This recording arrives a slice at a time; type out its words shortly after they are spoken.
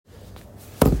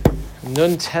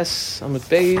Nun Tes Amud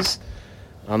Beis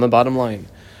on the bottom line.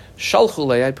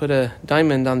 Shalchule, I put a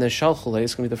diamond on the Shalchule.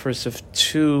 It's going to be the first of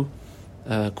two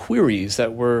queries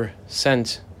that were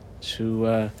sent to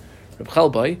Reb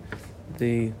Chelbai.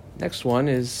 The next one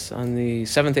is on the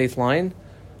 7th, 8th line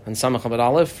on Samach Abad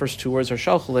Aleph. First two words are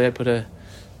Shalchule. I put a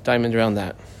diamond around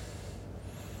that.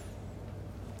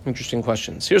 Interesting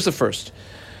questions. Here's the first.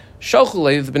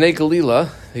 Shalchule, the Bnei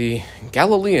Galila, the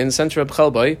Galileans, sent to Reb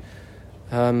Chelbai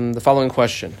the following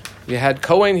question. You had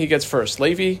Kohen, he gets first.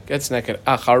 Levi gets second.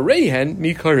 Acharehen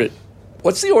mikarit.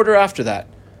 What's the order after that?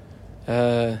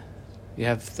 You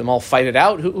have them all fight it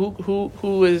out. Who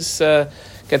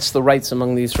gets the rights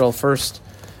among the Israel first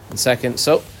and second?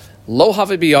 So, lo have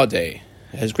biyadeh.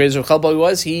 As great as Reb Chelbai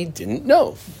was, he didn't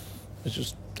know, which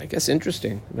is, I guess,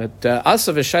 interesting. But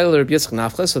Asa v'shayla Reb Yitzchak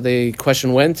Nafcha. So the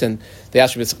question went, and they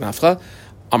asked Reb Yitzchak Nafcha.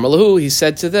 Amar lahu, he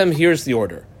said to them, here's the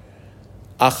order.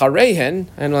 Acharehen,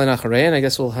 and Acharehen, I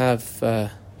guess we'll have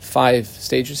 5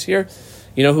 stages here.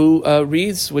 You know who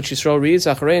reads, which Yisrael reads?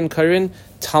 Acharehen Karin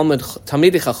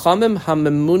Talmidei Chachamim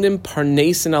Hamemunim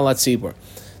Parnesin Al Hatzibur.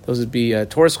 Those would be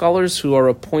Torah scholars who are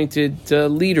appointed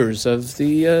leaders of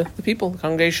the people, the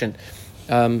congregation.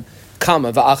 Kama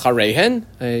va'acharehen,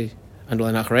 I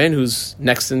underline Acharehen, who's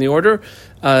next in the order.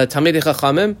 Talmidei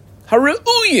Chachamim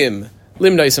Hareuyim.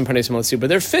 But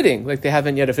they're fitting, like they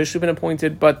haven't yet officially been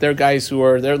appointed, but they're guys who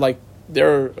are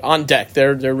they're on deck,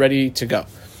 they're ready to go.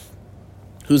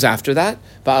 Who's after that?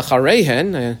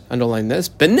 Ba'acharehen, I underline this.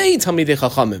 Bnei Talmidei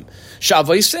Chachamim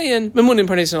Sha'avaysein Memunim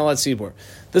Parnesin Al Hatzibur.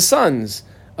 The sons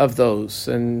of those,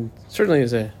 and certainly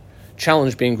is a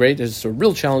challenge being great. There's a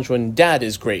real challenge when dad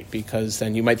is great, because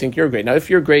then you might think you're great. Now,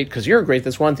 if you're great because you're great,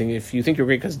 that's one thing. If you think you're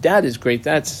great because dad is great,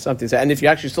 that's something. And if you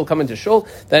actually still come into shul,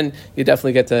 then you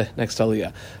definitely get the next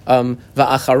aliyah.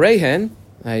 Va'acharehen,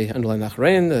 I underline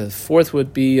acharehen. The fourth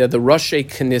would be the Roshei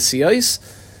Knesiyos,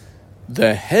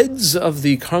 the heads of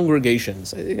the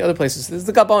congregations. I think other places, there's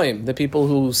the Gabayim, the people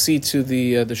who see to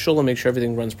the shul and make sure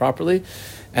everything runs properly.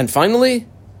 And finally,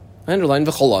 I underline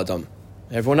v'chol adam.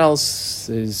 Everyone else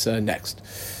is next.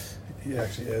 He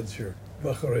actually adds here.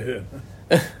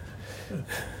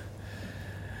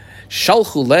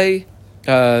 Shalchule.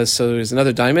 So there's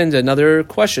another diamond, another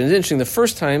question. It's interesting. The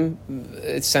first time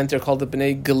it's sent, they're called the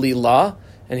Bnei Galila,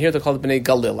 and here they're called the Bnei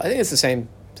Galil. I think it's the same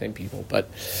people, but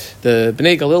the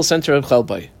Bnei Galil sent to Reb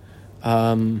Chelbai.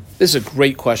 This is a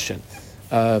great question.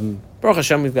 Baruch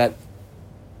Hashem, we've got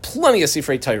plenty of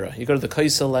Sifrei Torah. You go to the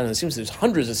Kaisel, and it seems there's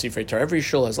hundreds of Sifrei Torah. Every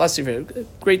shul has lots of Sifrei.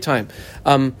 Great time.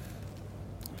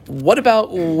 What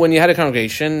about when you had a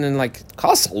congregation and it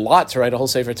costs a lot to write a whole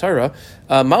Sefer Torah?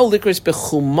 Ma'u likros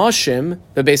bechumashim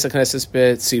bebeis hakneses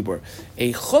betzibur.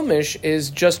 A chumash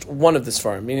is just one of the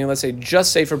svarim, meaning let's say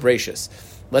just Sefer Bereshis.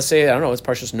 Let's say, I don't know, it's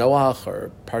Parshas Noach or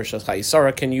Parshas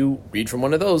Chayisara. Can you read from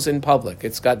one of those in public?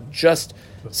 It's got just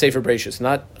Sefer Bereshis,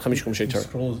 not Chamish Chumshei Torah.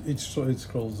 Each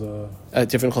scrolls a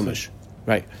different Chumash.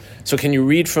 Right. So can you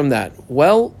read from that?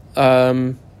 Well,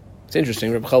 it's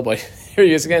interesting. Reb Chelbai, here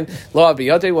he is again. Lo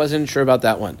Abiyadeh wasn't sure about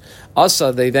that one.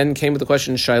 Asa, they then came with the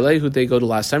question, Shailei, who'd they go to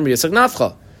last time? Yitzchak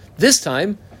Nafcha. This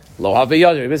time, Lo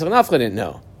Abiyadeh, Yitzchak Nafcha didn't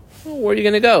know. Well, where are you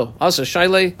going to go? Asa,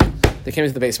 Shailei. They came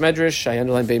to the Beis Medrash, I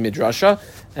underline Bei Midrasha,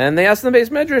 and they asked the Beis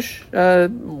Medrash,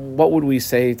 what would we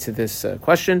say to this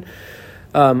question?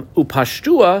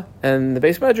 Upashtua, and the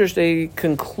Beis Medrash, they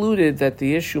concluded that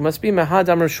the issue must be Mahad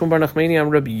Amar Shum Bar Nachmani Am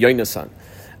Rabbi Yonasan.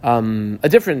 A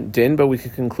different din, but we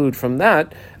could conclude from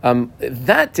that.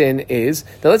 That din is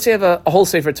that let's say you have a whole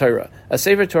Sefer Torah, a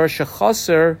Sefer Torah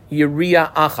Shechaser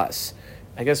Yeriya Achas.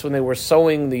 I guess when they were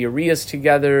sewing the Yeriyas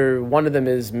together, one of them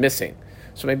is missing.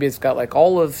 So maybe it's got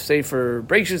all of Sefer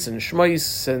Bereshis and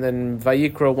Shmos, and then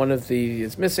Vayikra, one of the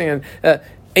is missing, and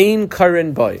Ein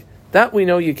Karin Boy. That we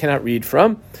know you cannot read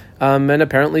from. And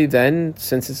apparently then,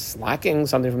 since it's lacking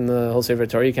something from the whole Sefer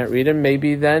Torah, you can't read it.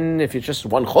 Maybe then, if it's just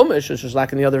one Chumash, it's just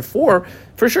lacking the other 4,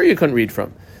 for sure you couldn't read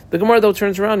from. The Gemara, though,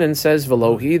 turns around and says,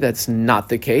 Velohi, that's not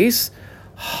the case.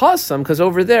 Hasam, because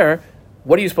over there,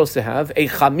 what are you supposed to have? A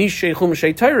Chamishe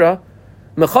Chumash Torah,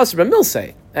 Mechasra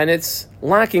Milsei. And it's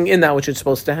lacking in that which it's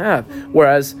supposed to have.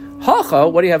 Whereas, Hacha,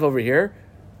 what do you have over here?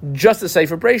 Just a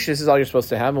Sefer Bereshis is all you're supposed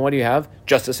to have. And what do you have?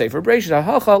 Just a Sefer Bereshis.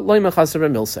 Hacha, loy mechasra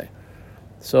milsei.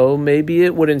 So maybe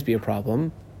it wouldn't be a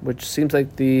problem, which seems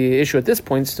like the issue at this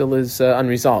point still is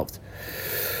unresolved.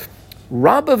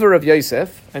 Rabba v'Rav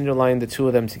Yosef, underline the two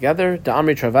of them together.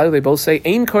 Da'amri Travadu, they both say,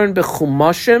 Ein koren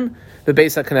bechumashim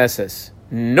bebeis hakneses.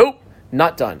 Nope.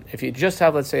 Not done. If you just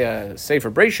have, let's say, a Sefer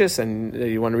Bereshis and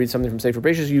you want to read something from Sefer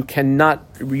Bereshis, you cannot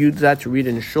use that to read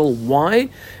in shul. Why?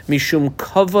 Mishum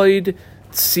kavod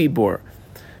tzibur.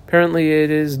 Apparently,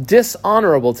 it is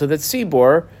dishonorable to the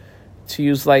tzibur to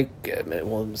use say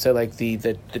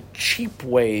the cheap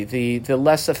way, the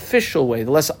less official way,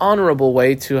 the less honorable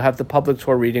way to have the public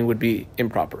Torah reading would be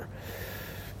improper.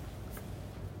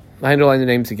 I underline the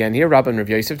names again here. Rabban Rav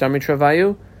Yosef Dami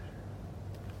Travayu.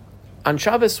 On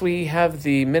Shabbos we have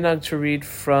the minhag to read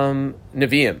from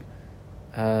Nevi'im,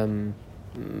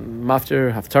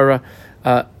 Maftir, Haftarah.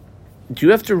 Do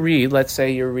you have to read? Let's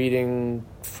say you're reading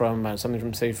from something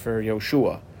from Sefer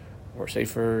Yoshua or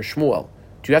Sefer Shmuel.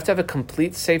 Do you have to have a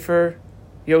complete Sefer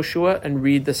Yoshua and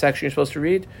read the section you're supposed to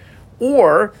read?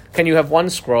 Or can you have one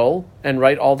scroll and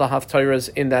write all the Haftarahs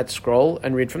in that scroll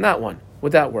and read from that one?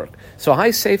 Would that work? So,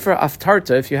 High Sefer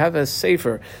Aftarta, if you have a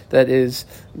Sefer that is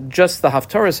just the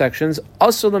Haftarah sections,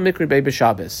 also the Mikri Bei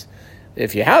B'Shabbos.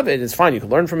 If you have it, it's fine. You can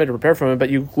learn from it or prepare from it, but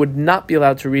you would not be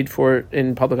allowed to read for it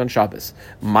in public on Shabbos.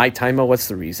 My taima, what's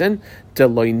the reason?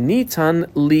 Deloy nitan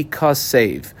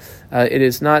likasev. It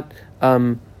is not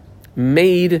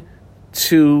made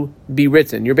to be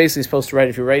written. You're basically supposed to write,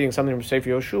 if you're writing something from Sefer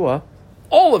Yoshua,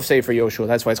 all of Sefer Yoshua.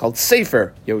 That's why it's called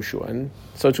Sefer Yoshua, and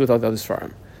so too with all the others for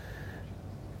him.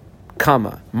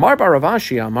 Kama. Mar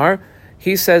Baravashi Amar,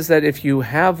 he says that if you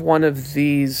have one of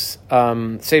these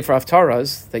Sefer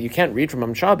Haftarahs that you can't read from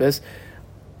on Shabbos,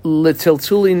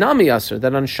 L'tiltuli nami aser,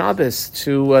 that on Shabbos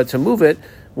to move it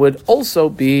would also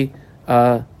be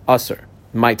aser.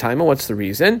 My time, what's the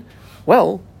reason?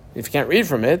 Well, if you can't read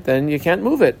from it, then you can't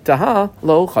move it. Taha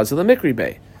lo chazal mikri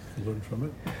bei. Learn from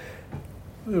it.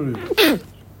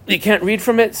 You can't read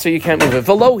from it, so you can't move it.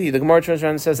 Velohi, the Gemara turns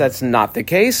around and says that's not the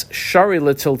case. Shari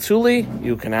l'tiltuli,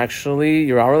 you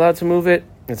are allowed to move it.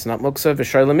 It's not muksa.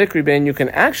 V'shari l'mikri bein, you can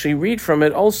actually read from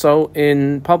it also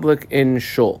in public in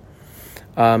shul.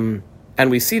 And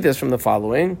we see this from the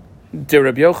following: De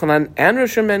Rabbi Yochanan and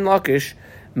Rosh Ben Lakish,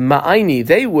 ma'ayni,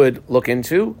 they would look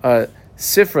into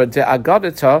Sifra de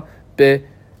Agadata be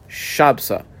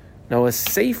Shabsa. Now a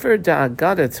Sefer de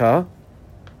Agadata.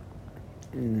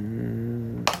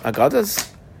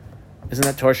 Agadas? Isn't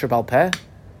that Torah Shebal Peh?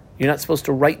 You're not supposed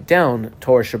to write down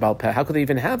Torah Shebal Peh. How could they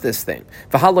even have this thing?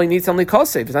 V'haloi needs only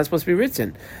kosef. It's not supposed to be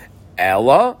written.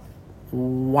 Ella,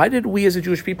 why did we as a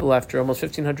Jewish people, after almost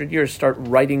 1,500 years, start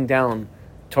writing down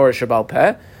Torah Shebal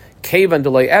Peh? Kevan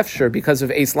delay efsher, because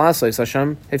of Eis Lasais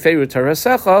Hashem Hefeiru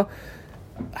Tarasecha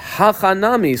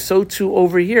Hachanami. So too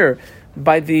over here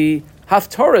by the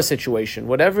Haftarah situation,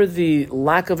 whatever the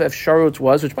lack of efsharut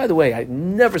was, which, by the way, I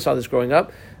never saw this growing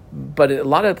up, but a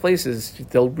lot of places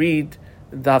they'll read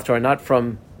the Haftarah not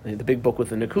from the big book with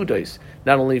the Nekudos,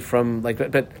 not only from but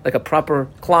like a proper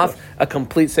cloth, a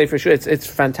complete Sefer Shua. It's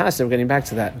fantastic. We're getting back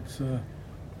to that.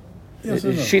 Yes,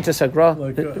 Shita Sagra.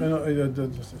 Like I know,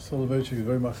 Soloveitchik is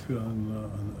very much good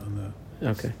on that.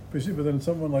 Okay. But then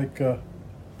someone like.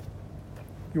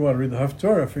 You want to read the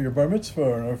Haftarah for your bar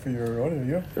mitzvah or for your whatever,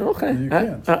 yeah? Okay. You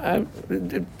can't.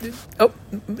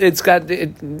 It's got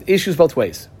issues both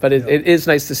ways, but it is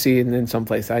nice to see in some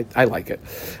place. I like it.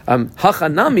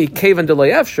 Hachanami kevan delay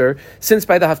efsher, since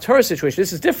by the Haftarah situation,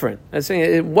 this is different. I'm saying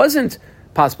it wasn't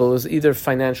possible. It was either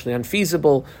financially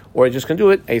unfeasible or you just couldn't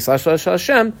do it. Eis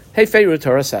Hashem, hefeiru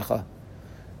Torah secha.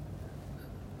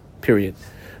 Period.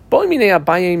 Bo minei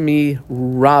abaye mi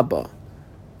rabba.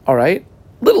 All right.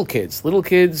 Little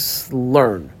kids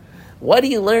learn. What are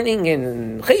you learning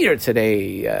in Chayr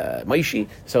today, Maishi?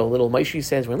 So little Maishi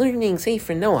says, we're learning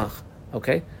Sefer Noach.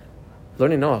 Okay?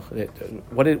 Learning Noach.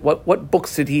 What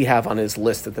books did he have on his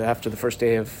list after the first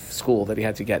day of school that he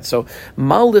had to get? So,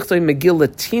 Mal lichtoi Megillah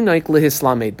Tinaik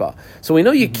lehislamed ba. So we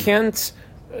know you can't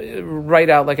write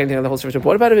out like anything on the whole Sefer. But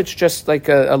what about if it's just like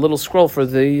a little scroll for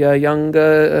the young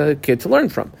kid to learn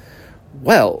from?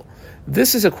 Well,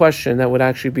 this is a question that would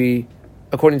actually be,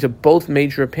 according to both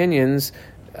major opinions,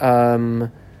 in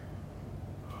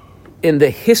the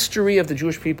history of the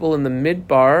Jewish people in the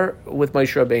Midbar with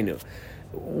Moshe Rabbeinu.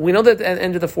 We know that at the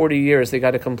end of the 40 years, they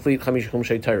got a complete Chamish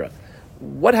Chumshei Torah.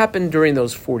 What happened during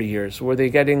those 40 years? Were they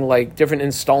getting like different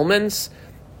installments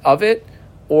of it,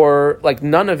 or like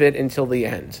none of it until the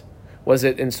end? Was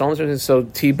it installments? So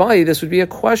Tibai, this would be a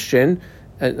question,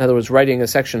 in other words, writing a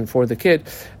section for the kid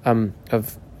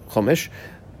of Chumash,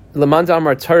 Lamanda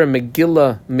Amar Torah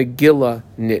Megillah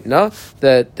Nitna,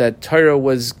 that Torah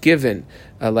was given,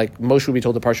 like Moshe would be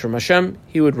told the parsha from Hashem,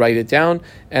 he would write it down,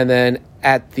 and then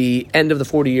at the end of the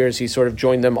 40 years, he sort of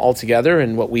joined them all together,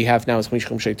 and what we have now is Chamish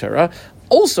Chumshei Torah.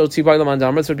 Also, Tibai Lamanda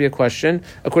Amar, this would be a question,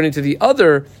 according to the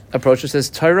other approach, it says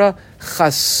Torah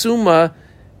Chasuma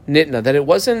Nitna, that it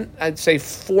wasn't, I'd say,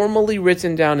 formally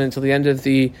written down until the end of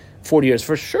the 40 years.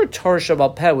 For sure, Torah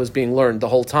Shabbat Peh was being learned the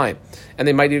whole time. And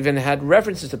they might even had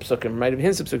references to Psukim, might have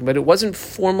hints to Psukim, but it wasn't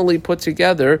formally put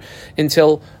together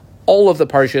until all of the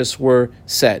parshas were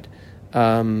said.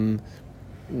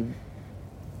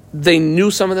 they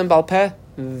knew some of them Baal Peh,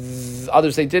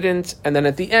 others they didn't, and then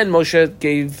at the end Moshe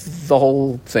gave the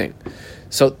whole thing.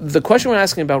 So the question we're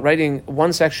asking about writing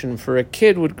one section for a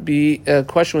kid would be a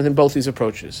question within both these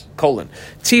approaches.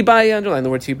 Tibaye, underline the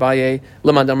word Tibaye,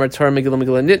 Lamad Amar Torah Megillah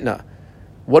Megillah Nitna.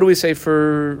 What do we say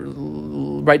for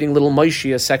writing little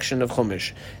Moshe a section of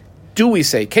Chumash? Do we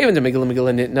say Kevan to Megillah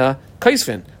Megillah Nitna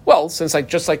Kaisvin? Well, since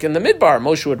just like in the Midbar,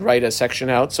 Moshe would write a section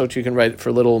out, so you can write it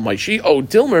for little Moshe. Oh,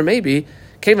 Dilmer maybe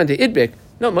Kevan to Idbik.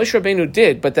 No, Moshe Rabbeinu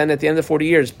did, but then at the end of 40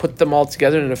 years, put them all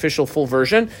together in an official full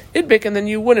version, Idbik, and then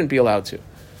you wouldn't be allowed to.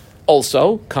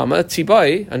 Also,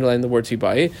 Tibai, underline the word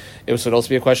Tibai, it would also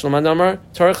be a question of Mandamar,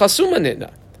 Torah Chasuma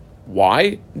Nitna.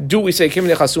 Why? Do we say Kim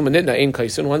Chasuma Nitna in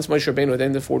Kaisin? Once Moshe Rabbeinu at the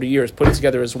end of 40 years put it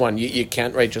together as one, you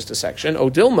can't write just a section.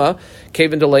 Odilma,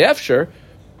 Kevin de Leefsher,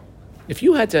 if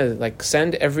you had to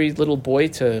send every little boy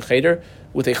to Cheder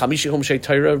with a Chamishi Humshei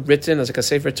Torah written as a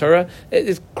Sefer Torah,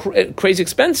 it's crazy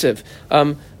expensive.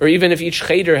 Or even if each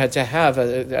Cheder had to have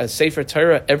a Sefer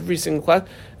Torah every single class,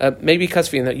 maybe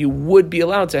Kasvin, that you would be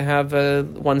allowed to have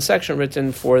one section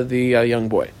written for the young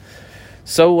boy.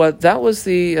 So that was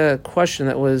the question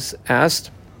that was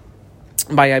asked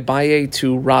by Abaye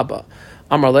to Rabbah.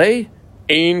 Amarle,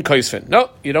 Ein Kaisvin.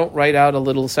 No, you don't write out a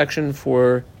little section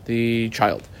for the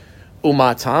child.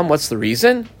 Umatam, what's the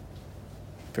reason?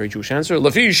 Very Jewish answer.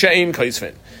 Lafi she'ein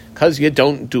kaisvin, because you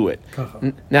don't do it.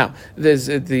 Now, there's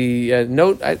the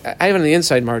note. I have it on the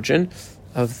inside margin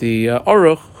of the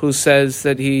Aruch, who says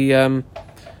that he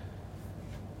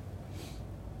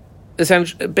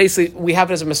essentially, basically, we have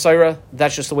it as a Messiah.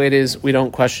 That's just the way it is. We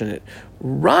don't question it.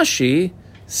 Rashi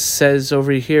says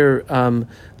over here,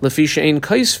 Lafi she'ein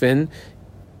kaisvin,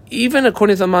 even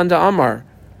according to Manda Amar,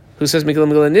 who says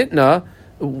Megillah Megillah Nitna.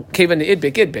 Kevan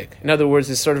idbik. In other words,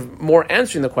 is sort of more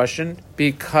answering the question,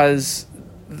 because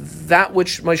that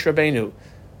which Moshe Rabbeinu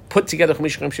put together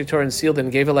Chumash Torah and sealed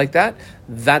and gave it like that,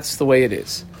 that's the way it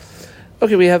is.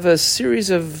 Okay, we have a series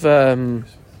of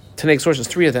Tanaic sources,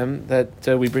 3 of them,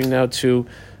 that we bring now to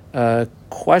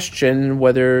question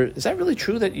whether, is that really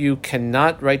true that you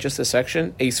cannot write just a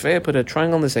section? Eisvei, I put a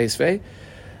triangle in this Eisvei.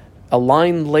 A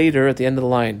line later, at the end of the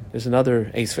line, there's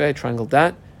another Eisvei, I triangled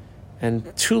that.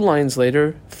 And 2 lines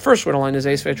later, first word of line is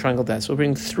Eisvei, triangle that. So we'll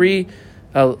bring 3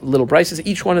 little brises.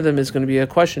 Each one of them is going to be a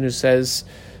question who says,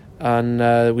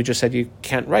 we just said you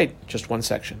can't write just one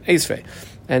section, Eisvei.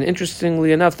 And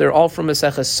interestingly enough, they're all from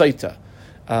Maseches Saita.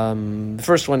 The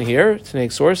first one here,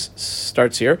 Tanaic source,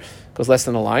 starts here, goes less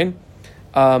than a line.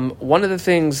 One of the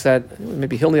things that,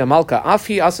 maybe Hilni Amalka,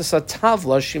 Afi Asasa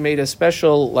Tavla, she made a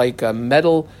special,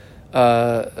 metal,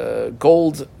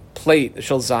 gold plate,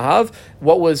 Shel Zahav.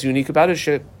 What was unique about it?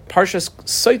 Parshas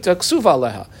Saita Ksuva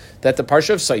Leha, that the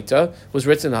Parsha of Saita was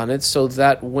written on it, so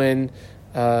that when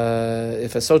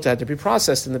if a sota had to be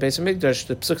processed in the base of Mikdash,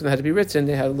 the psukim had to be written,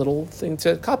 they had a little thing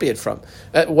to copy it from.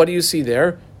 What do you see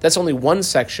there? That's only one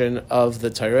section of the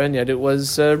Torah, and yet it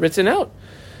was written out.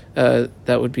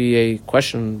 That would be a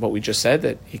question, what we just said,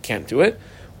 that he can't do it.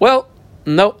 Well,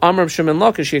 no, Amr Shimon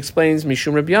Lakish, she explains,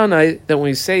 Mishum Rabbi Yanai, that when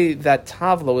we say that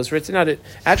Tavla was written out, it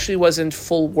actually wasn't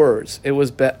full words. It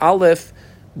was Be'alef,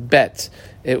 Bet.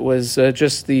 It was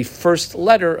just the first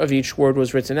letter of each word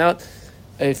was written out.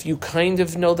 If you kind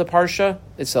of know the Parsha,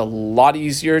 it's a lot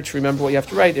easier to remember what you have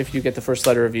to write if you get the first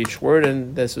letter of each word,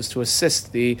 and this was to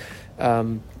assist the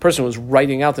person who was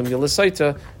writing out the Megillah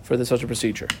Saita for the such a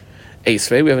procedure.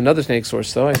 Eisvei, we have another Tanaic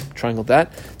source, though. I triangled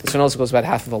that. This one also goes about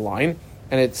half of a line.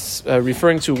 And it's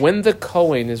referring to when the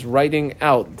Kohen is writing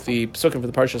out the psukim for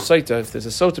the Parsha Saita, if there's a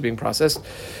sota being processed,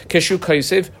 Keshu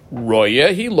Kaisev,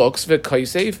 Roya, he looks,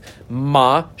 V'Kaisev,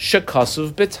 Ma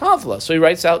Shekasuv Betavla. So he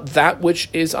writes out that which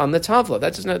is on the Tavla.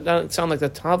 That does not sound like the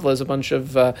Tavla is a bunch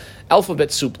of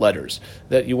alphabet soup letters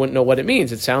that you wouldn't know what it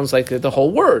means. It sounds like the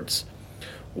whole words.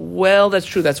 Well, that's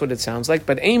true, that's what it sounds like.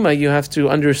 But Ema, you have to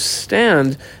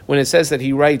understand when it says that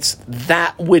he writes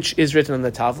that which is written on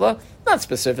the Tavla, not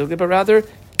specifically, but rather,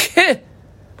 Ke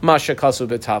Masha Kasu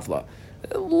Betavla.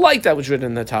 Like that which is written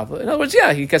in the Tavla. In other words,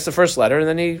 yeah, he gets the first letter and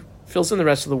then he fills in the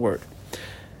rest of the word.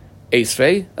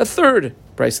 Eisvei, a third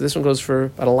price. This one goes for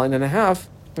about a line and a half.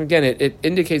 Again, it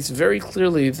indicates very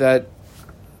clearly that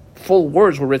full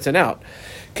words were written out.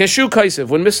 Keshu Kaisev,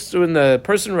 when the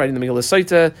person writing the Megillah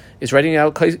Saita is writing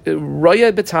out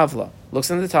Roya Betavla, looks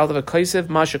in the Tavla, Kaisev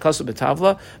Masha Kasu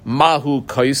Betavla, Mahu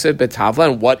Kaisev Betavla,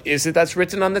 and what is it that's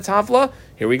written on the Tavla?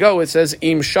 Here we go. It says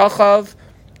Im Shachav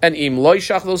and Im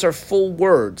Loishach. Those are full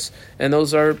words, and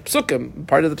those are psukim,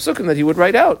 part of the psukim that he would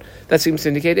write out. That seems to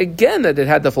indicate again that it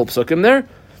had the full psukim there.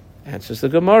 Answers the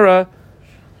Gemara,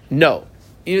 no.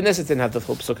 Even this, it didn't have the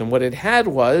full psukim. What it had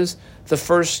was the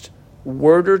first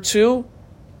word or two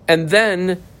and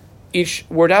then each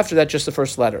word after that, just the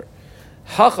first letter.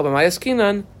 Hacha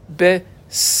b'mayaskinan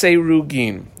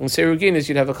be-serugin. And serugin is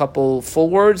you'd have a couple full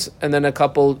words, and then a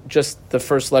couple just the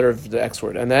first letter of the X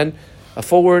word, and then a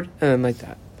full word, and then like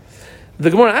that. The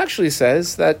Gemara actually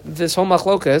says that this whole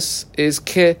machlokas is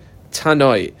ke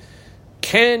tanoi.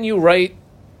 Can you write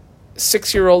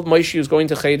 6-year-old Moshe who's going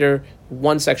to Cheder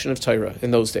one section of Torah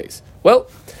in those days? Well,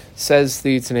 says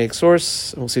the Tanaic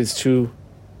source, we'll see it's two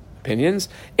opinions.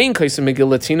 Ein kaisem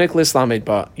Megillah tinek lislamed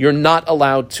ba. You're not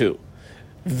allowed to.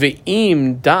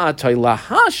 Ve'im da'atay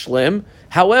lahashlim.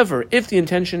 However, if the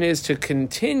intention is to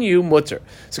continue mutter,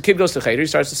 so kid goes to Cheder, he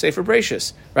starts to Sefer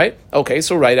Bereshis, right? Okay,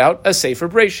 so write out a Sefer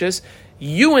Bereshis.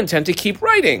 You intend to keep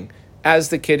writing as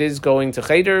the kid is going to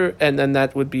Cheder, and then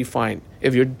that would be fine.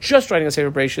 If you're just writing a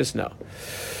Sefer Bereshis, no.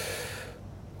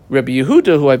 Rabbi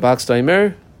Yehuda, who I boxed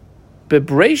Daimer,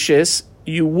 Bebreshis,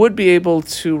 you would be able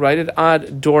to write it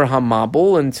ad Dor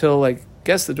HaMabul until, I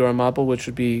guess, the Dor HaMabul, which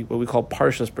would be what we call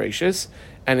Parshas Bereshis,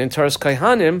 and in Taras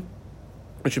Kaihanim,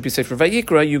 which would be Sefer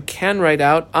Vayikra, you can write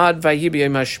out ad Vayibi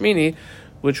Mashmini,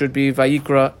 which would be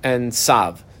Vayikra and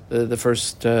Sav, the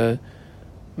first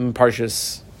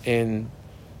Parshas in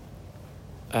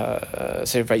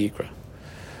Sefer Vayikra.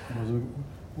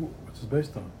 What's it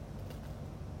based on?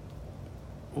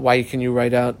 Why can you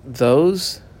write out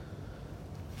those?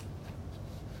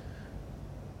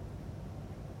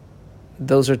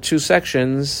 Those are two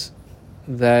sections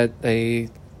that a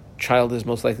child is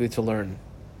most likely to learn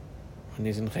when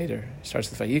he's in Cheder. He starts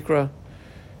with Vayikra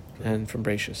and from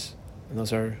Bereshis. And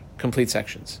those are complete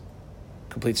sections,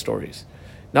 complete stories.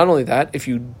 Not only that, if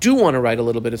you do want to write a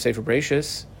little bit of Sefer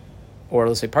Bereshis, or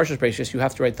let's say Parshas Bereshis, you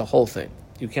have to write the whole thing.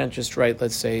 You can't just write,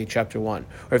 let's say, chapter 1.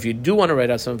 Or if you do want to write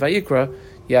out some Vayikra,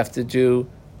 you have to do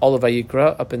all of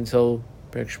Vayikra up until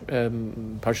Parshas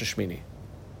Shmini,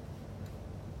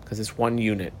 because it's one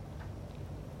unit.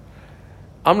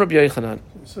 Rabbi Yochanan.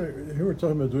 So here we're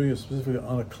talking about doing it specifically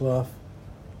on a cloth.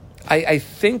 I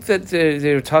think that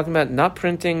they're talking about not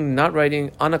printing, not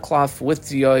writing on a cloth with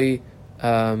diyai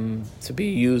to be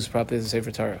used properly as a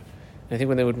Sefer Torah. And I think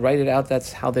when they would write it out,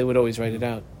 that's how they would always write it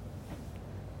out.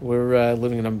 We're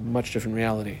living in a much different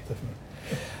reality.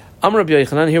 Rabbi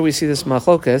Yochanan, here we see this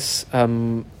machlokas.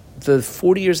 The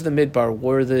 40 years of the Midbar,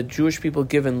 were the Jewish people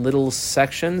given little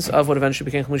sections of what eventually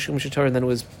became Chumash Torah and then it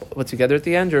was put together at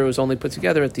the end, or it was only put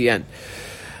together at the end?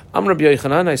 Rabbi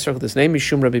Yochanan, I circled his name,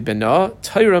 Mishum Rabbi Benah,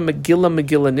 Torah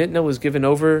Megillah Nitna was given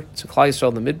over to Klal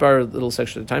Yisrael in the Midbar, a little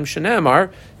section at a time.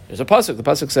 Shenamar, there's a pasuk. The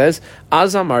pasuk says,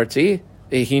 Azamarti,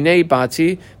 Ehine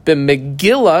Bati,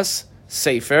 B'Megillas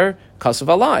Sefer, Kasav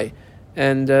Alai.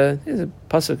 And there's a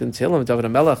pasuk in Tehillim, David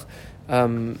HaMelech,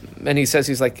 and he says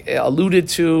he's like alluded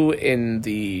to in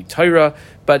the Torah,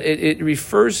 but it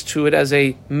refers to it as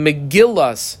a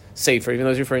Megillas Sefer, even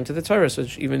though it's referring to the Torah. So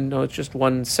even though it's just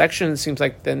one section, it seems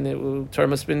like then the Torah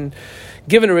must have been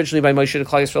given originally by Moshe to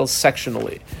Klal Yisrael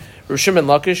sectionally. Rishim and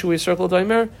Lakish, who we circled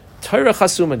Daimer, Torah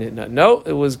Chasuma Nitna. No,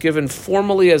 it was given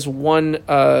formally as one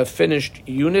finished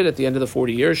unit at the end of the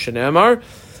 40 years. Shenamar,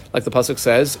 like the pasuk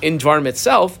says in Dvarim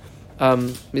itself.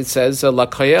 It says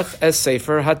Lakayach es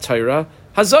Sefer HaTorah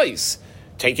Hazais.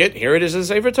 Take it, here it is as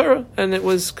Sefer Torah, and it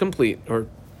was complete, or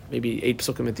maybe 8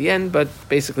 psukim at the end, but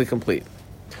basically complete.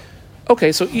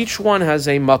 Okay, so each one has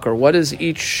a makar. What does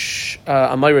each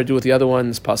Amayra do with the other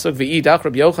one's pasuk? V'idach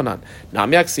Rabbi Yochanan.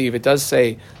 Nam Yaksiv, it does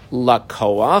say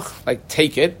Lakoach, like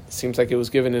take it. Seems like it was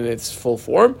given in its full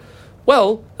form.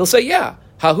 Well, he'll say, yeah,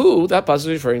 Hahu, that pasuk is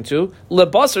referring to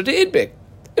Lebasar to Idbik.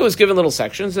 It was given little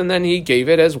sections, and then he gave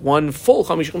it as one full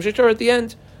Chamish Chumash Torah at the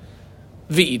end.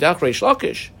 V'idach Reish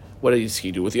Lakish. What does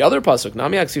he do with the other pasuk?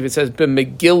 Nam Yaksiv, it says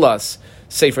B'Megillas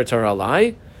Sefer Torah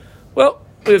Alai. Well,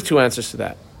 we have two answers to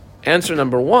that. Answer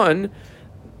number one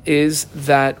is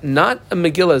that not a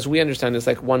Megillah, as we understand, is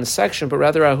like one section, but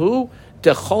rather Ahu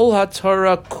Dechol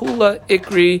HaTorah Kula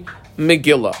Ikri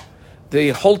Megillah. The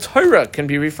whole Torah can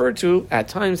be referred to at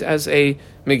times as a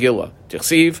Megillah.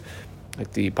 Tichsiv,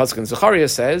 like the pasuk in Zechariah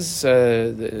says,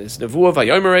 "It's nevuah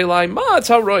vayomer elai ma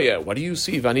atzah roya." What do you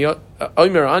see? Vani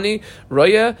omer ani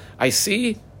roya. I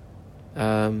see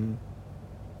Megillah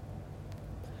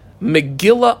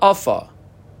Afa,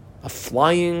 a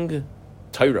flying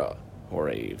Torah, or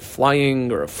a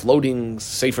flying or a floating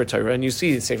Sefer Torah, and you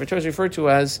see Sefer Torah is referred to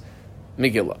as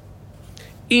Megillah.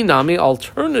 Inami,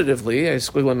 alternatively, I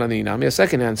squiggle on the Inami, a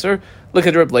second answer, look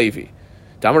at Reb Levi.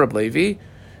 Damar Reb Levi,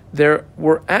 there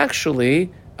were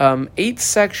actually 8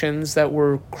 sections that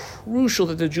were crucial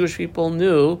that the Jewish people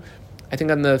knew. I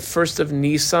think on the 1st of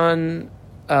Nisan,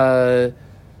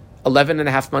 11 and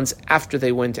a half months after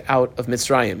they went out of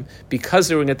Mitzrayim, because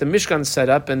they were going to get the Mishkan set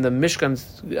up, and the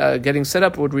Mishkan getting set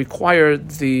up would require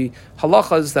the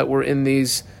halachas that were in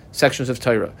these sections of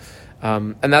Torah.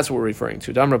 And that's what we're referring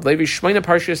to. Dam Rab Levi, Shmeina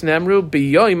Parshas Namru,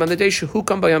 B'yoim, on the day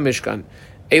Shehukam Bayam Mishkan.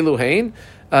 Eluhain,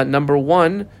 number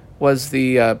one was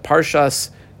the Parshas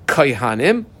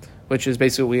Kohanim, which is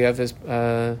basically we have as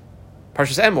Parshas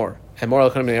Emor. Emor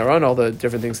al-Kohanim Aaron, all the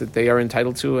different things that they are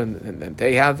entitled to and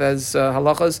they have as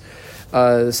halachas.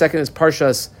 The second is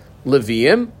Parshas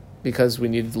Leviim, because we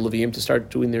needed the Leviim to start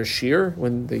doing their shir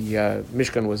when the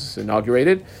Mishkan was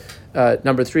inaugurated.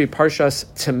 Number three, Parshas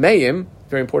Tameim.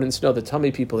 Very important to know that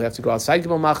Tamei people have to go outside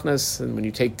Gimel Machnas, and when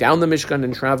you take down the Mishkan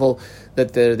and travel,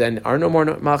 that there then are no more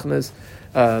Machnas.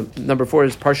 Number four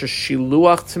is Parshas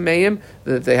Shiluach Tameim,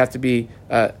 that they have to be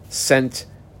sent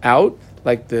out,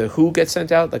 like the who gets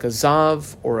sent out, like a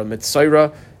Zav or a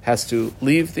Mitzaira has to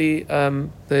leave the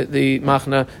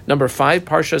Machna. Number five,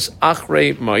 Parshas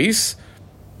Achrei Mais.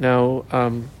 Now,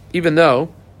 even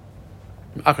though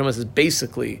Achrei Mais is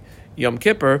basically Yom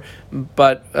Kippur,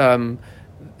 but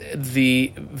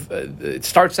it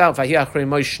starts out Vahi Achrei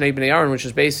Moshe Shnei Bnei Aaron, which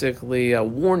is basically a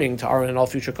warning to Aaron and all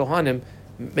future Kohanim.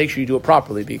 Make sure you do it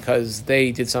properly, because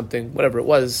they did something, whatever it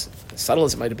was, as subtle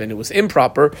as it might have been, it was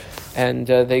improper, and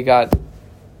they got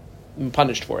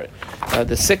punished for it.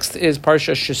 The sixth is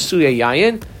Parsha Shesuya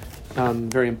Yayin.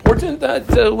 Very important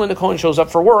that when the Kohen shows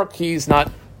up for work, he's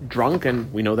not drunk,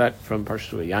 and we know that from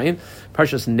Parsha Yayin.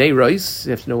 Parshas Neiros,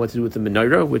 you have to know what to do with the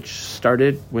menorah, which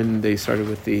started when they started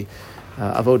with the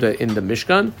avoda in the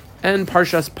Mishkan, and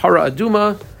Parshas Para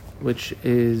Aduma, which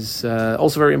is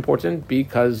also very important,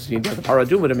 because you need the Para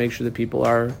Aduma to make sure that people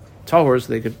are tahor, so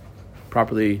they could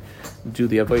properly do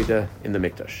the avoda in the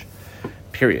Mikdash.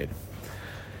 Period.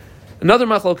 Another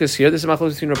machlokas here. This is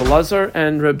machlokas between Rabbi Lazar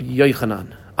and Rabbi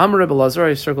Yochanan. Amar Rabbi Lazar,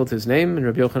 I circled his name, and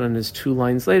Rabbi Yochanan is 2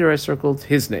 lines later, I circled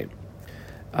his name.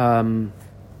 Torah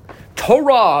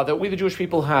that we the Jewish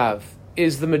people have,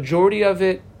 is the majority of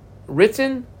it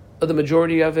written, or the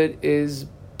majority of it is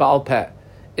Baal Peh?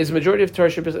 Is the majority of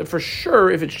Torah for sure?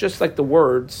 If it's just like the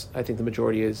words, I think the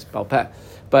majority is Baal Peh.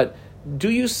 But do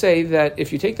you say that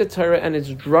if you take the Torah and its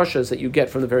drushas that you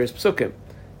get from the various psukim,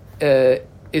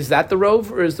 is that the rov,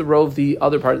 or is the rov the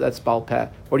other part that's Baal Peh?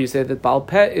 Or do you say that Baal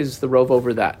Peh is the rov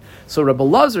over that? So Rabbi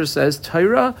Lazar says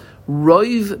Torah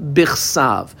roiv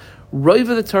bichsav. Roiv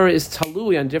of the Torah is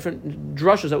talui on different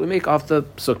drushas that we make off the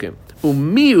psukim.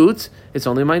 Umiut, it's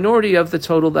only a minority of the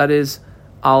total that is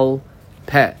al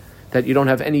peh, that you don't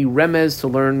have any remez to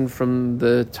learn from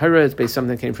the Torah. It's based on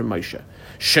something that came from Moshe.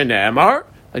 Shenemar,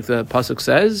 like the pasuk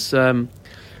says,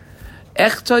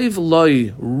 Echtayv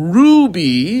loy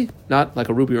ruby, not like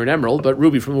a ruby or an emerald, but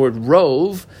ruby from the word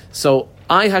rov. So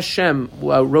I, Hashem,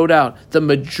 wrote out the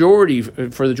majority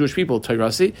for the Jewish people,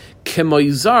 Tairasi,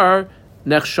 kemoizar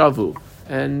nechshavu.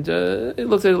 And it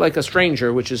looked at it like a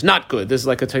stranger, which is not good. This is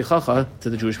like a teichacha to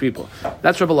the Jewish people.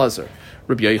 That's Rabbi Lazar.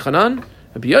 Rabbi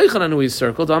Yochanan, who is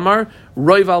circled, Amar,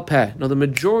 roiv al peh. No, the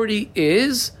majority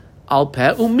is al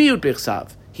peh umiut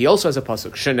bichsav. He also has a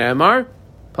pasuk. Shenemar,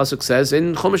 pasuk says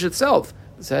in Chumash itself,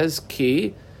 it says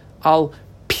ki al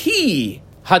pi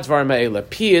hadvar ma'ela.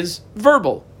 Pi is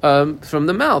verbal, from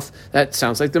the mouth. That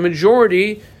sounds like the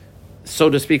majority, so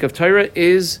to speak, of Torah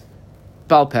is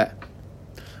Baal Peh.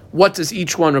 What does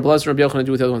each one, Rabbi Lazar and Rabbi Yochanan,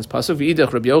 do with the other one's pasuk?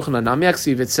 V'idach Rabbi Yochanan nam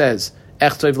yaksiv, it says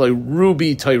Echtayv loy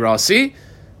rubi Toirasi.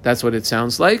 That's what it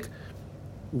sounds like.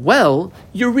 Well,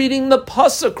 you're reading the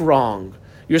pasuk wrong.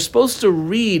 You're supposed to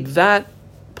read that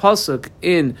pasuk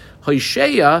in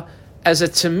Hosea as a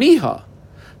temiha.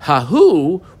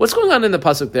 Hahu, what's going on in the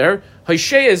pasuk there?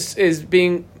 Hosea is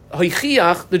being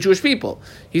hoichiach the Jewish people.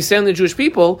 He's saying the Jewish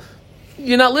people,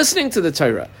 you're not listening to the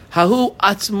Torah. Hahu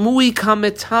atzmui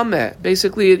kametame.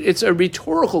 Basically, it's a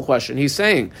rhetorical question. He's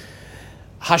saying,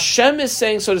 Hashem is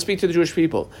saying, so to speak, to the Jewish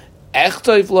people,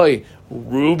 Echtayv loy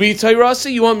rubi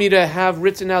Torasi. You want me to have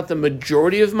written out the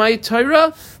majority of my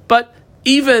Torah, but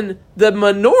even the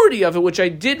minority of it, which I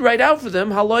did write out for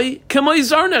them, haloi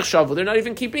kemoizar nechshavu. They're not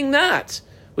even keeping that,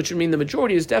 which would mean the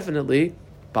majority is definitely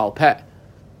Baal Peh.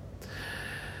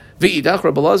 V'idach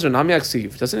Rabbi Lazar nam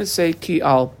yaksiv. Doesn't it say ki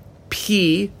al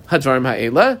pi hadvarim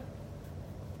ha'ela?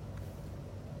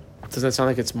 Doesn't that sound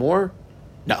like it's more?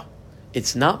 No,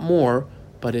 it's not more,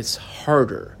 but it's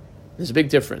harder. There's a big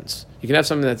difference. You can have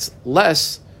something that's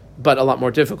less, but a lot more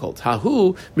difficult.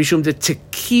 Hahu mishum de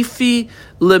tekifi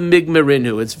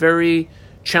lemigmerinu. It's very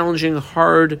challenging,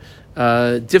 hard,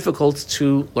 difficult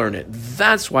to learn it.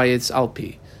 That's why it's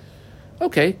alpi.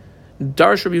 Okay.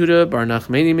 Darsh Rabbi Yehuda Bar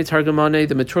Nachmani mitargamane,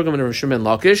 the Miturgaman of Shimon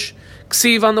Lakish.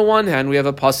 Ksiv on the one hand, we have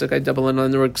a pasuk, I double in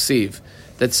on the word ksiv,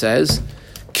 that says,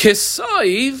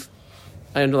 Kisaiv,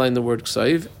 I underline the word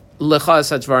kisaiv,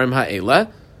 lechas hadvarim ha'ela,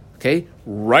 okay,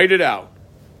 write it out.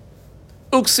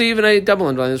 Uksiv, and I double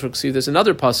underline this word ksiv, there's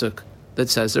another pasuk that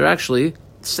says they're actually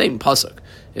the same pasuk.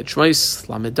 It's Shmos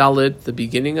Lamed Daled, the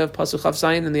beginning of pasuk Chav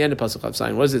Zayin and the end of pasuk Chav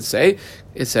Zayin. What does it say?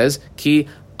 It says, ki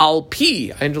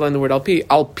alpi, I underline the word alpi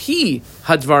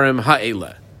hadvarim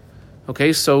ha'ela.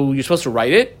 Okay, so you're supposed to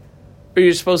write it, or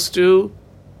you're supposed to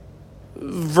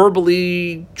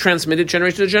verbally transmit it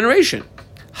generation to generation.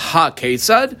 Ha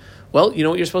ketzad, well, you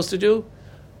know what you're supposed to do?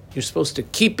 You're supposed to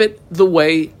keep it the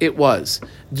way it was.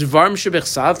 Dvarim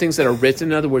shebechsav, things that are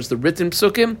written, in other words, the written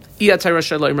psukim, iyatay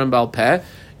rashay lo imran ba'al peh,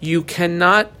 you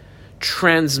cannot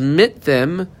transmit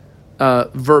them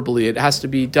verbally. It has to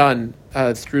be done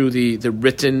through the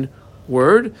written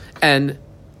word. And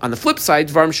on the flip side,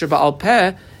 dvarim sheba'al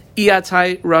peh,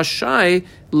 iyatay rashay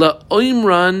lo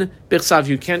imran bechsav,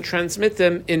 you can't transmit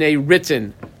them in a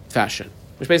written fashion.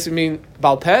 Which basically means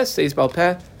ba'al peh stays ba'al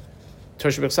peh,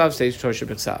 Torah B'Ksav stays Torah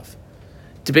B'Ksav.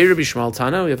 Debei Rabbi Shmuel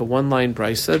Tana, we have a one-line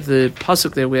brisa. The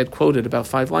pasuk there we had quoted about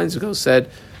 5 lines ago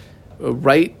said,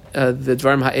 write the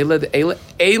Dvarim Ha'ela, the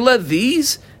Ela,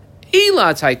 these,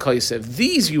 Ela Atai Kosev,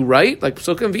 these you write, like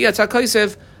Psukim V'Yata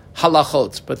Kosev,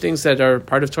 halachot, but things that are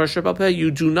part of Torah Shabbat Peh, you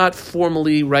do not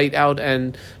formally write out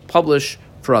and publish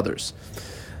for others.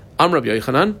 Rabbi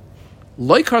Yochanan,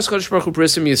 Loi Kars Kodesh Baruch Hu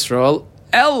Brisim Yisrael,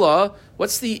 Ella,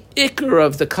 what's the ikar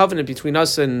of the covenant between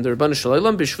us and the Rebbeinu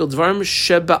Shalom? Bishvil Dvarim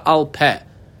Sheba'al Peh.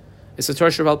 It's the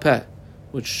Torah Sheba'al Peh,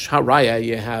 which Haraya,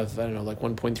 you have, I don't know, like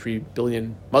 1.3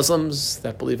 billion Muslims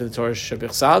that believe in the Torah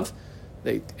Sheba'al.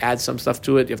 They add some stuff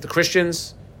to it. You have the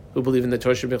Christians who believe in the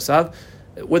Torah Sheba'al.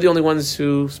 We're the only ones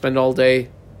who spend all day,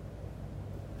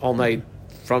 all night,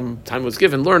 from time it was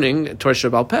given, learning Torah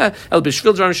Sheba'al Peh. El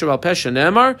Bishvil Dvarim Sheba'al Peh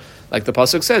Shenemar, like the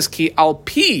pasuk says, Ki Al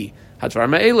Pi.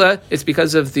 It's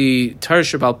because of the Torah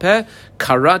Sheba'al Peh,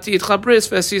 Karati itcha bris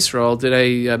v'es Yisrael, did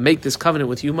I make this covenant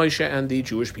with you, Moshe, and the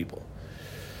Jewish people.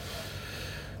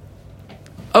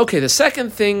 Okay, the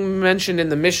second thing mentioned in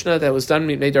the Mishnah that was done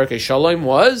Mipnei Darkei Shalom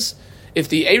was, if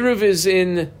the Eruv is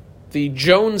in the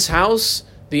Jones house,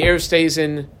 the Eruv stays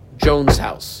in Jones'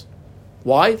 house.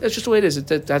 Why? That's just the way it is.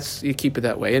 That's you keep it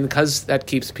that way, and because that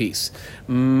keeps peace.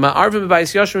 Ma'arvim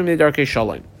b'bayis yashrim Mipnei Darkei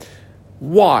Shalom.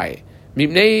 Why?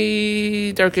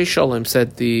 Mipnei Darkei Shalom,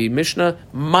 said the Mishnah,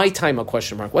 my time, a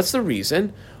question mark. What's the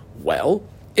reason? Well,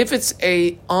 if it's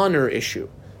a honor issue,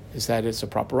 is that it's a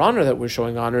proper honor that we're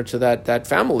showing honor to that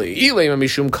family. Ilema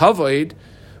mishum kavod.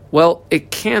 Well,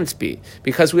 it can't be,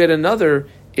 because we had another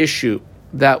issue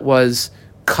that was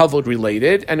kavod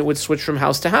related, and it would switch from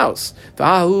house to house.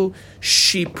 Vahu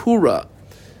shipura,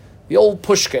 the old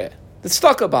pushke, the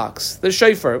stucco box, the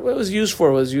shofar, what it was used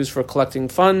for collecting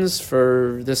funds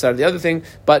for this, that, or the other thing,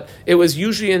 but it was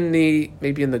usually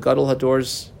maybe in the Gadol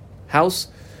Hador's house.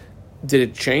 Did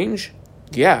it change?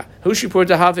 Yeah. Hushipur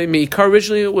Dahave Meikar,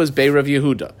 originally it was Bei Rav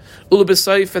Yehuda. Ula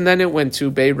B'Saif, and then it went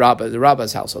to Bei Rabba, the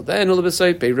Rabba's household. Then Ula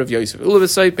B'Saif, Bei Rav Yosef. Ula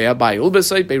B'Saif, Bei Abai. Ula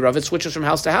B'Saif, Bei Rav. It switches from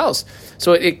house to house.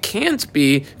 So it can't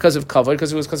be because of kavod,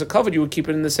 because it was because of kavod, you would keep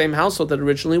it in the same household that it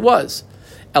originally was.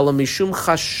 Ela Mishum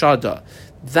Chashada.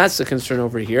 That's the concern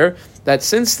over here, that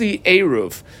since the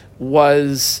Eruv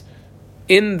was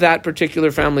in that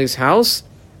particular family's house,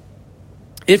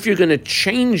 if you're going to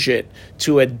change it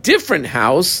to a different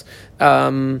house, what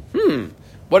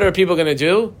are people going to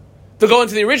do? They'll go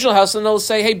into the original house and they'll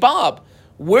say, hey, Bob,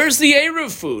 where's the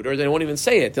Eruv food? Or they won't even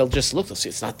say it. They'll just look, they'll see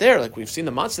it's not there. Like, we've seen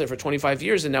the matzah there for 25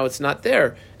 years and now it's not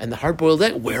there. And the hard-boiled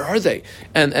egg, where are they?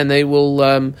 And they will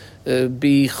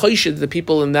be choshid, the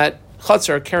people in that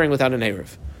chutzner are carrying without an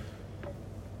Eruv.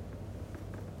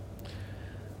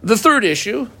 The third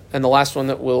issue, and the last one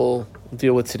that we'll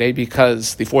deal with today,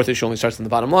 because the fourth issue only starts on the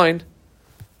bottom line.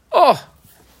 Oh,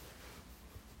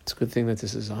 it's a good thing that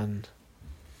this is on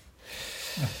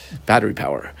battery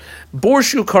power.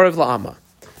 Borshu karev la'ama.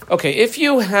 Okay, if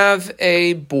you have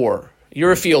a bore,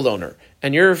 you're a field owner,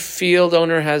 and your field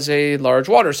owner has a large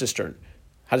water cistern.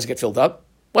 How does it get filled up?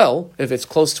 Well, if it's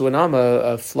close to an amma,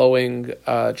 a flowing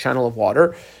channel of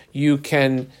water, you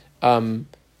can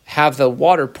have the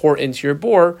water pour into your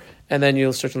bore, and then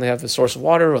you'll certainly have a source of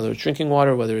water, whether it's drinking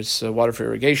water, whether it's water for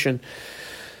irrigation.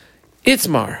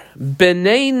 Itzmar,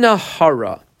 B'nei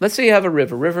Nahara. Let's say you have a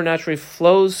river. River naturally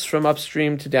flows from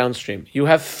upstream to downstream. You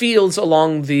have fields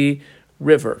along the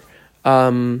river.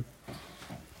 As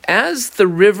the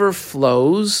river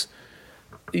flows,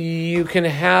 you can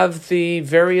have the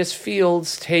various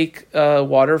fields take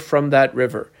water from that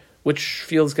river. Which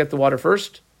fields get the water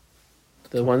first?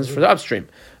 The ones for the upstream.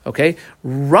 Okay.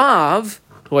 Rav,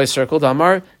 who I circled,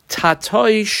 Amar,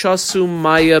 Tatoi Shasu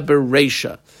Maya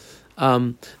Beresha.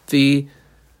 The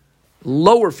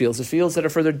lower fields, the fields that are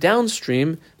further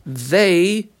downstream,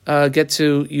 they get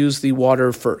to use the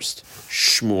water first.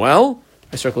 Shmuel,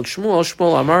 I circled Shmuel.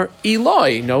 Shmuel Amar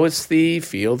Eloi. No, it's the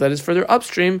field that is further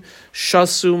upstream.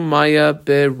 Shasu Maya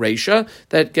Bereisha,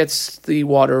 that gets the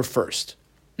water first.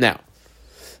 Now,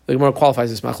 the Gemara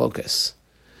qualifies this machlokas.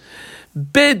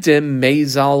 Bidim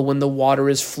mezal, when the water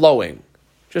is flowing,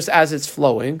 just as it's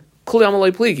flowing. Kuli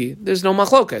amalei pligi. There's no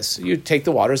machlokas. You take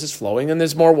the water as it's flowing, and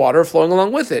there's more water flowing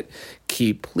along with it.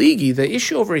 Ki pligi. The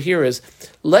issue over here is,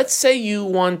 let's say you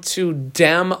want to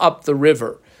dam up the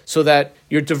river so that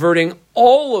you're diverting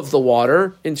all of the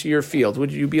water into your field.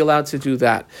 Would you be allowed to do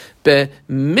that? Be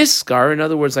miskar, in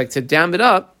other words, like to dam it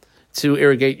up to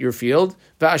irrigate your field.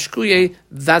 Ve'ashkuye,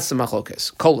 that's the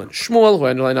machlokas. Colon. Shmuel, who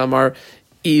amar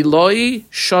Eloi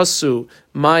shasu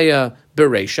maya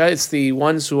bereisha. It's the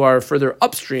ones who are further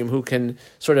upstream who can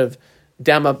sort of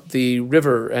dam up the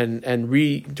river and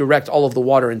redirect all of the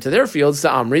water into their fields. The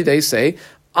Amri, they say,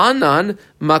 Anan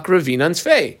makravinan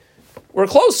tfei. We're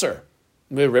closer.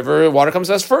 The river water comes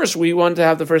to us first. We want to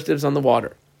have the first dibs on the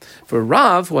water. For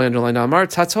Rav, who underlined Amar,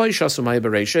 Tatoi shasu maya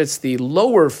bereisha. It's the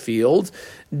lower field,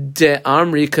 de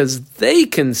Amri, because they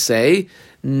can say,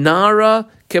 Nara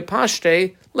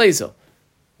kepashte lezel.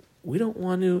 We don't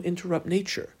want to interrupt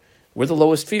nature. We're the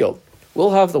lowest field.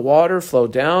 We'll have the water flow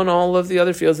down all of the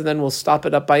other fields, and then we'll stop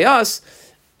it up by us,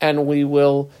 and we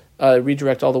will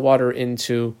redirect all the water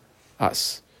into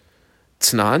us.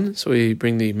 Tznan, so we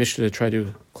bring the Mishnah to try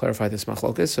to clarify this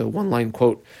machlokas. A one-line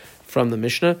quote from the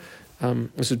Mishnah.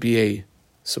 This would be a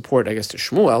support, I guess, to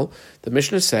Shmuel. The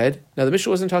Mishnah said, now the Mishnah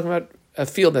wasn't talking about a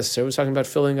field necessarily, it was talking about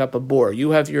filling up a bore.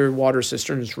 You have your water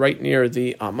cistern, it's right near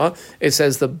the Amma. It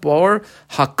says the bore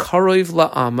hakaroiv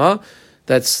la Amma,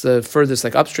 that's the furthest,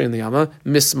 like upstream the Amma,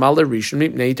 mismala rishon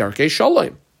mipnei darkei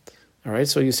shalom. All right,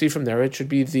 so you see from there, it should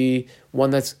be the one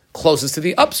that's closest to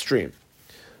the upstream.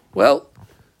 Well,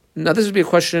 now this would be a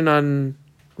question on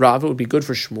Rav. It would be good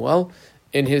for Shmuel.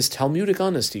 In his Talmudic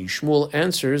honesty, Shmuel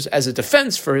answers as a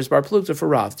defense for his bar plukta for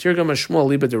Rav. Tirgama Shmuel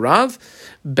liba de Rav,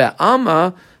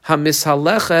 be'ama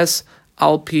hamishaleches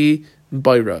alpi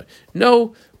bayra.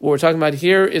 No, what we're talking about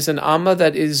here is an amma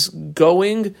that is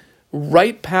going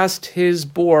right past his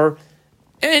bore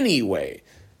anyway.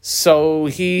 So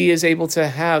he is able to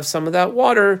have some of that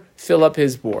water fill up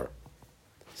his bore.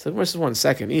 So just 1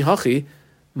 second. Ihachi,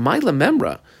 Maila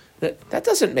Memra. That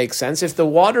doesn't make sense. If the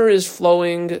water is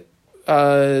flowing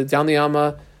down the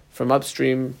Amma from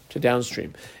upstream to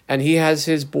downstream, and he has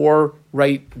his bore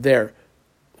right there,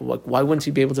 why wouldn't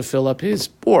he be able to fill up his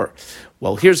bore?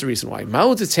 Well, here's the reason why.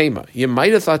 Ma'odatema, you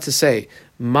might have thought to say,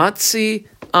 Matzi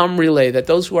Amrile, that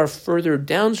those who are further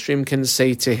downstream can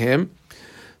say to him,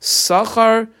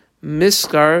 Sachar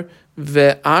Miskar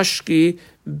Ve'ashki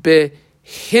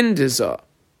Behindiza.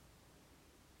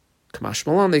 Kamash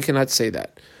Malan, they cannot say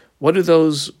that. What do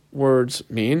those words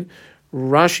mean?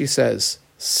 Rashi says,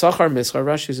 Sachar Miskar.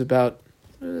 Rashi is about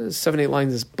 7-8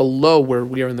 lines below where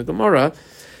we are in the Gemara.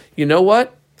 You know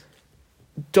what?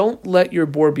 Don't let your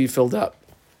bore be filled up.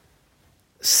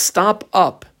 Stop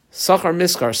up. Sachar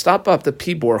Miskar. Stop up the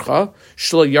pi borcha.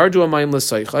 Shlo yardu amayim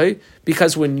l'saychai.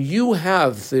 Because when you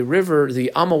have the river,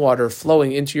 the Amma water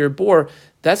flowing into your bore,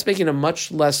 that's making a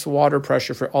much less water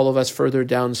pressure for all of us further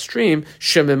downstream.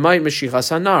 Shememay meshichas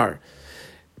hanar.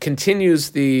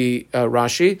 Continues the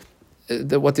Rashi.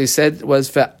 What they said was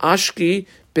ve'ashki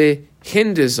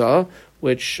behindiza,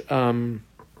 which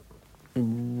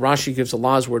Rashi gives a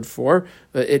law's word for.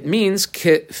 It means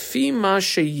kefima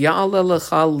sheyala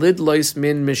lecha lidlois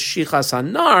min meshichas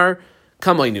hanar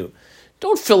kamaynu.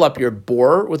 Don't fill up your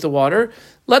bore with the water.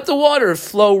 Let the water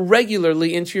flow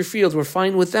regularly into your field. We're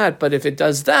fine with that. But if it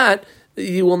does that,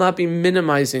 you will not be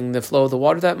minimizing the flow of the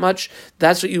water that much.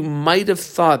 That's what you might have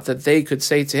thought that they could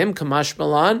say to him, Kamash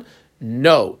Malan.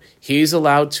 No, he's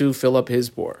allowed to fill up his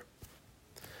bore.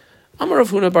 Amar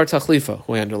Rav Huna bar Tachlifa,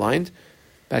 who I underlined,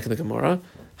 back in the Gemara,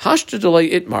 Hashta delay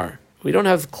itmar. We don't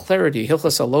have clarity.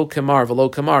 Hilchas alo kamar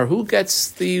v'lo kamar. Who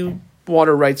gets the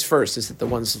water rights first? Is it the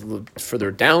ones further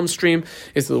downstream?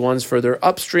 Is it the ones further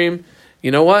upstream?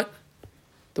 You know what?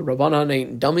 The Rabbanan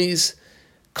ain't dummies.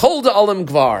 Kol da'alim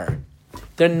gvar.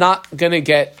 They're not going to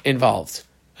get involved.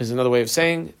 There's another way of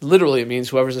saying, literally it means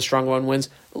whoever's the stronger one wins.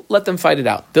 Let them fight it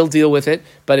out. They'll deal with it,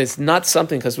 but it's not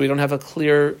something because we don't have a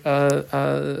clear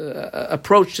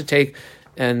approach to take.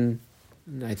 And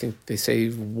I think they say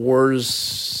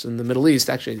wars in the Middle East,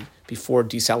 actually before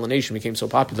desalination became so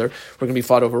popular, we're going to be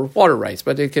fought over water rights.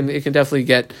 But it can definitely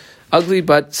get ugly,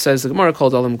 but says the Gemara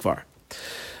called Alim Kvar.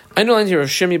 I know here of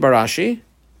Shimi Barashi,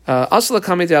 Asla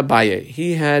Kamete Abaye.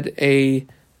 He had a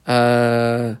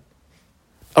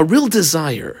real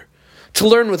desire to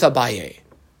learn with Abaye.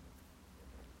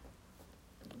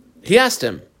 He asked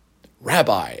him,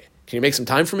 Rabbi, can you make some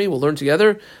time for me? We'll learn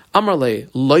together. Amarle,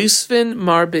 loisvin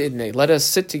mar be'idne. Let us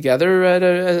sit together at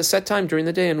a set time during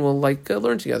the day and we'll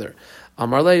learn together.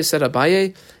 Amarle said,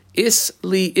 Abaye, is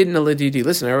li idna ledidi.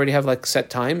 Listen, I already have set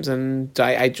times and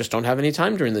I just don't have any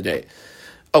time during the day.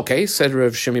 Okay, said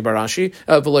Rav Shimi Barashi,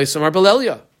 v'loisvin mar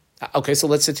belelia. Okay, so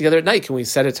let's sit together at night. Can we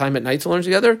set a time at night to learn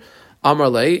together?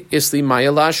 Amarle, isli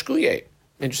maya lashkuye.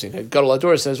 Interesting. Gadol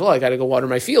Ador says, well, I got to go water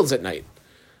my fields at night.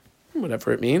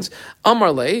 Whatever it means.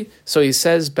 Amarle, so he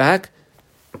says back,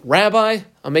 Rabbi,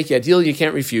 I'll make you a deal you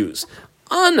can't refuse.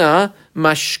 Ana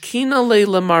mashkina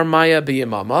leila marmaya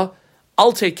biyamama.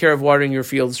 I'll take care of watering your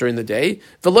fields during the day.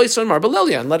 Veloison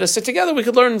marbalelia, and let us sit together. We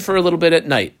could learn for a little bit at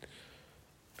night.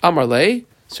 Amarle,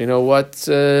 so you know what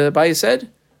Abaye said?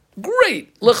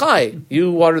 Great, l'chai.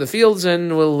 You water the fields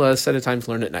and we'll set a time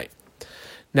to learn at night.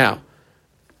 Now,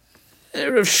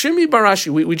 Rav Shimi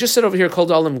Barashi, we just said over here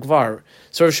called Alam Gvar.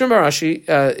 So Rav Shimi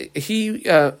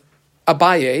Barashi,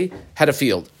 Abaye had a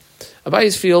field.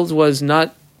 Abaye's field was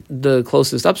not the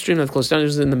closest upstream, not the closest down, it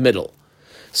was in the middle.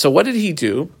 So what did he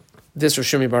do? This Rav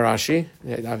Shimi Barashi,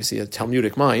 obviously a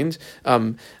Talmudic mind, Azal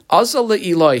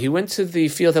le'iloi, he went to the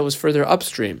field that was further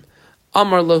upstream.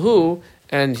 Amar lahu,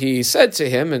 and he said to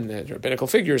him, and the rabbinical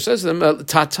figure says to them,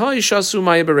 Tatai shasu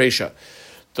maya beresha.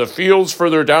 The fields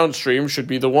further downstream should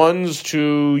be the ones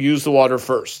to use the water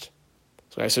first.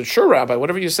 So I said, sure, Rabbi,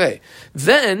 whatever you say.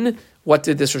 Then, what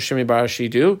did this Rosh Shimi Barashi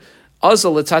do?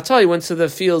 Azal l'tata, he went to the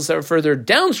fields that were further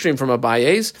downstream from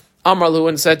Abaye's, Amarlu,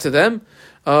 and said to them,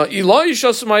 Eloi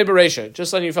shasumai beresha.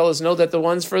 Just letting you fellas know that the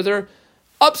ones further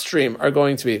upstream are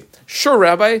going to be. Sure,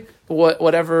 Rabbi,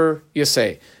 whatever you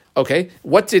say. Okay,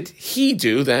 what did he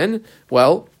do then?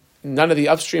 Well, none of the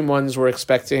upstream ones were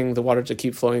expecting the water to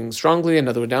keep flowing strongly, and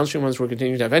other downstream ones were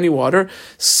continuing to have any water.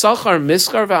 Sachar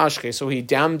miskar v'ashke, so he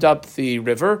dammed up the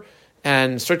river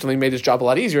and certainly made his job a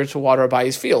lot easier to water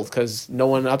Abaye's field because no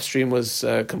one upstream was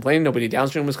complaining, nobody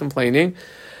downstream was complaining.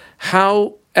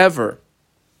 However,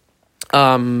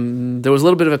 there was a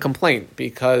little bit of a complaint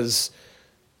because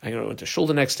I went to shul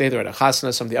the next day. They're at a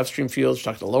chasna, some of the upstream fields,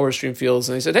 talked to the lower stream fields,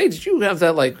 and they said, "Hey, did you have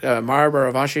that Mar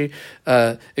Baravashi,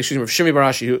 Rav Shimi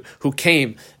Barashi, who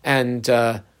came and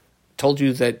told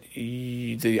you that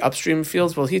the upstream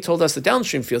fields? Well, he told us the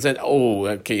downstream fields." And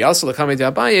keyasa lekame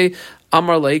de Abaye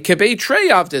amar le kebei trey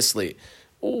avdisli.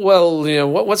 Well,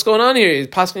 what's going on here? He's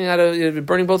passing out of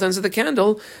burning both ends of the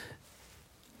candle.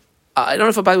 I don't know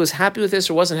if Abaye was happy with this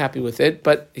or wasn't happy with it,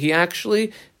 but he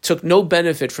actually took no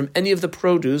benefit from any of the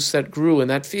produce that grew in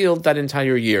that field that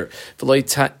entire year. I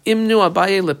don't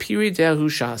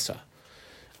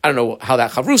know how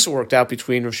that chavrusa worked out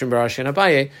between Rav Shimi Barashi and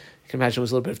Abaye. You can imagine there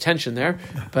was a little bit of tension there,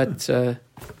 but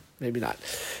maybe not.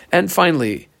 And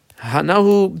finally,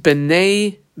 Hanahu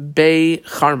b'nei bei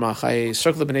Charmach. I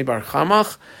circled the b'nei bar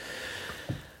Charmach.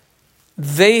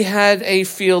 They had a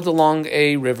field along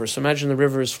a river. So imagine the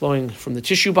river is flowing from the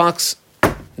tissue box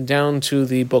down to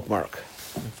the bookmark,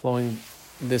 flowing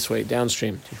this way,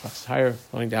 downstream. Tissue box is higher,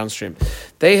 flowing downstream.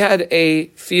 They had a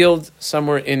field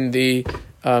somewhere in the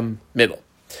middle.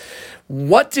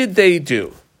 What did they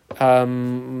do?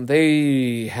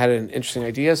 They had an interesting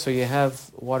idea. So you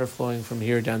have water flowing from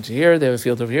here down to here. They have a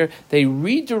field over here. They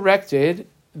redirected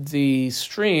the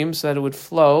stream so that it would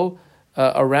flow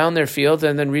around their field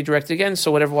and then redirect again,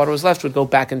 so whatever water was left would go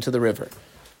back into the river.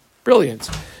 Brilliant.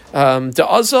 The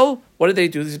Azal, what did they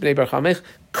do? This is Bnei Bar Chamech.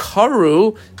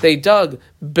 Karu, they dug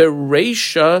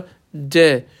Bereisha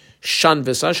de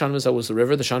Shanvisa. Shanvisa was the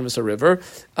river, the Shanvisa River.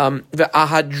 The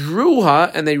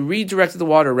Ahadruha, and they redirected the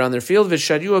water around their field.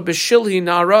 Vishadua Bishilhi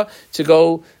Nara, to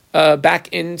go back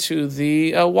into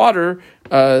the water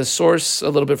source a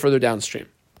little bit further downstream.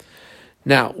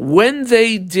 Now, when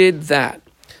they did that,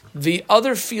 the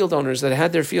other field owners that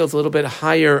had their fields a little bit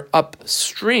higher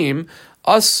upstream,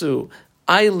 Asu,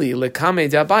 Aili, Lekame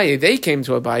de Abaye, they came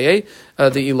to Abaye,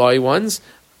 the Eloi ones,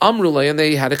 Amrule, and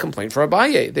they had a complaint for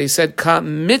Abaye. They said, Ka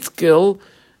mitgil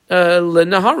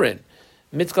lenaharin.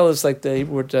 Mitgil is like the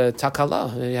word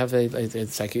takala. You have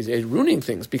it's like ruining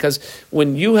things, because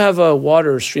when you have a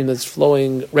water stream that's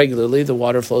flowing regularly, the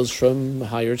water flows from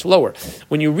higher to lower.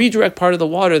 When you redirect part of the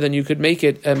water, then you could make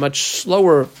it a much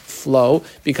slower flow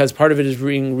because part of it is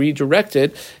being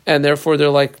redirected, and therefore they're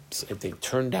like, they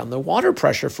turn down the water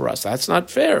pressure for us. That's not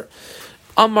fair.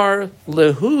 Amar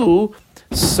lehu.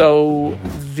 So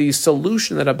the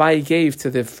solution that Abaye gave to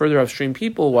the further upstream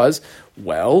people was,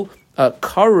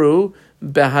 karu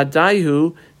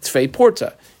behadaihu tvei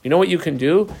porta. You know what you can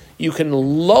do? You can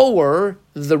lower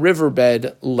the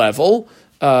riverbed level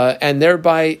and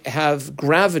thereby have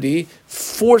gravity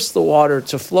force the water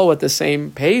to flow at the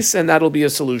same pace, and that'll be a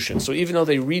solution. So even though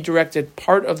they redirected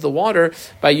part of the water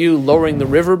by you lowering the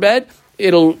riverbed,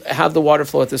 it'll have the water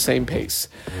flow at the same pace.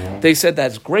 They said,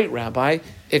 that's great, Rabbi,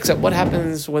 except what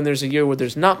happens when there's a year where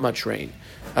there's not much rain?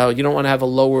 You don't want to have a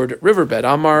lowered riverbed.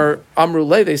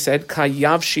 Amrule, they said,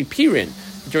 kayav shipirin.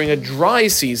 During a dry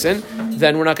season,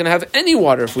 then we're not going to have any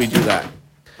water if we do that.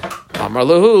 Amar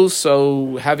lahu,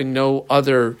 so having no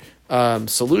other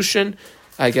solution,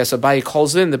 I guess Abai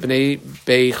calls in the Bnei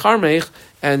Becharmech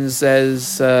and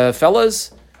says,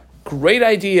 fellas, great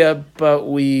idea, but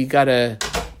we got to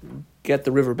get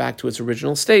the river back to its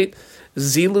original state.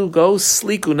 Zilu go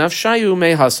sliku nafshayu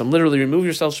mehasam. Literally remove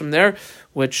yourselves from there,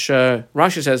 which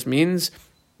Rashi says means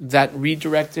that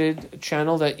redirected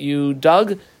channel that you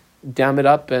dug, dam it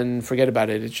up and forget about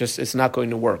it. It's not going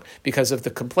to work because of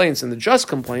the complaints and the just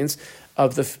complaints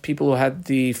of the people who had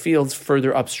the fields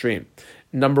further upstream.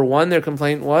 Number one, their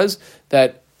complaint was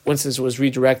that once this was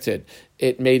redirected,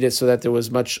 it made it so that there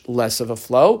was much less of a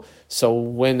flow. So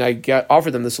when I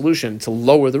offered them the solution to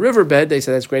lower the riverbed, they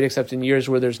said that's great, except in years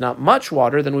where there's not much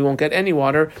water, then we won't get any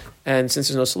water. And since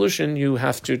there's no solution, you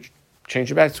have to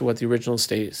change it back to what the original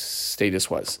status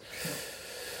was.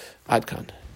 Adkan.